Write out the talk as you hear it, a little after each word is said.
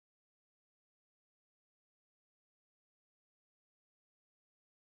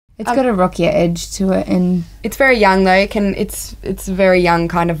It's got a rockier edge to it, and it's very young though. It's a very young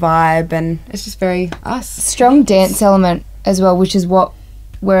kind of vibe, and it's just very us. Strong dance element as well, which is what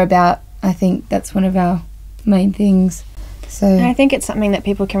we're about. I think that's one of our main things. So and I think it's something that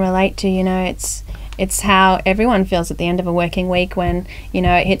people can relate to. You know, it's how everyone feels at the end of a working week when, you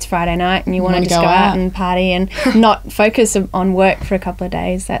know, it hits Friday night and you want to just go out and party and not focus on work for a couple of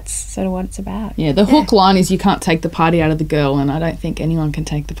days. That's sort of what it's about. Yeah, the hook line is you can't take the party out of the girl, and I don't think anyone can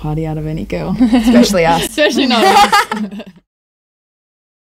take the party out of any girl. Especially us. Especially not us.